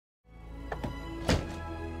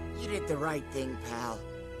You did the right thing, pal.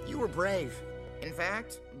 You were brave. In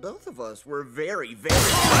fact, both of us were very, very...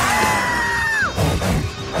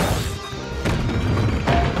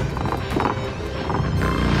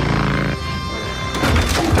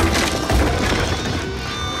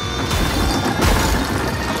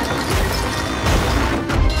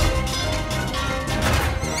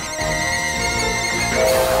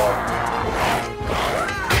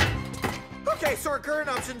 Okay, so our current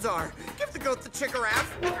options are give the goat the Chikoraph,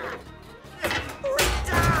 or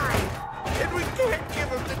die! And we can't give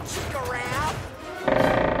him the Chikoraph!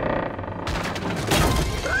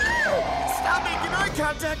 Stop making eye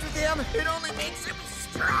contact with him! It only makes him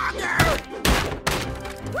stronger!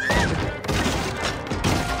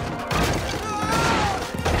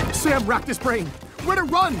 Sam racked his brain. Where to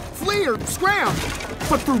run, flee, or scram?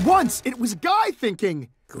 But for once, it was Guy thinking.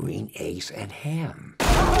 Green eggs and ham.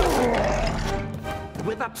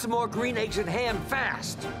 Whip up some more green eggs and ham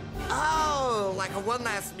fast. Oh, like a one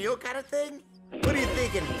last meal kind of thing? What are you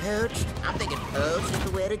thinking, poached? I'm thinking poached is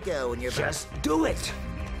the way to go when you're... Just do it.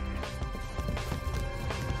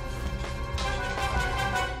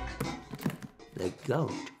 The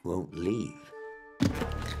goat won't leave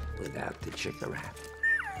without the Chikoraph.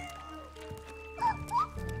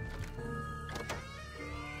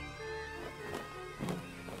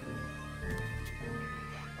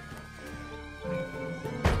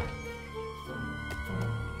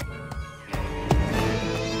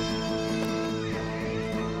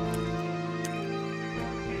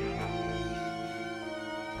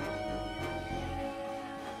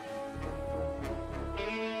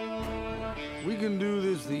 We can do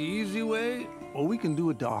this the easy way, or we can do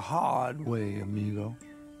it the hard way, amigo.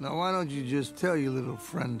 Now, why don't you just tell your little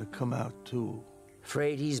friend to come out, too?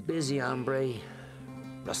 Afraid he's busy, hombre.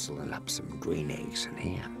 Rustling up some green eggs and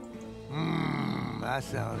ham. That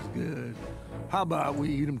sounds good. How about we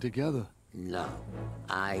eat them together? No,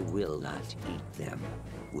 I will not eat them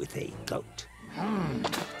with a goat.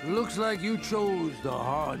 Looks like you chose the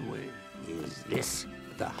hard way. Is this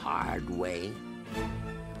the hard way?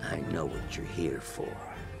 I know what you're here for,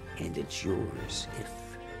 and it's yours if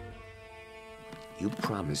you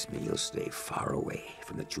promise me you'll stay far away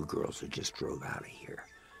from the two girls who just drove out of here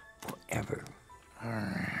forever.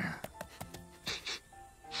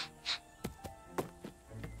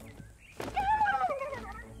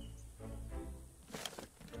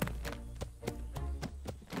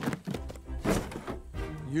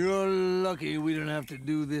 You're lucky we don't have to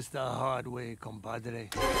do this the hard way, compadre.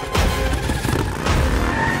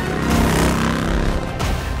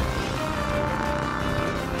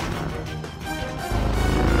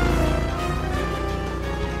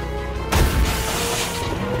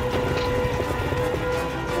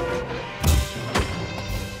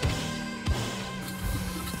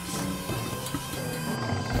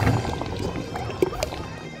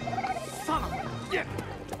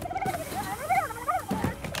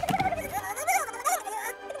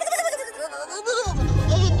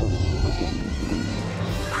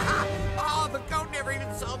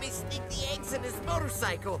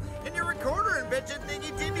 Motorcycle, and your recorder invention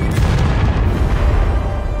thingy didn't even...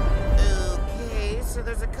 Okay, so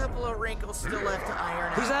there's a couple of wrinkles still left to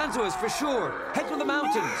iron out. He's onto us for sure. Head for the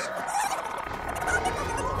mountains.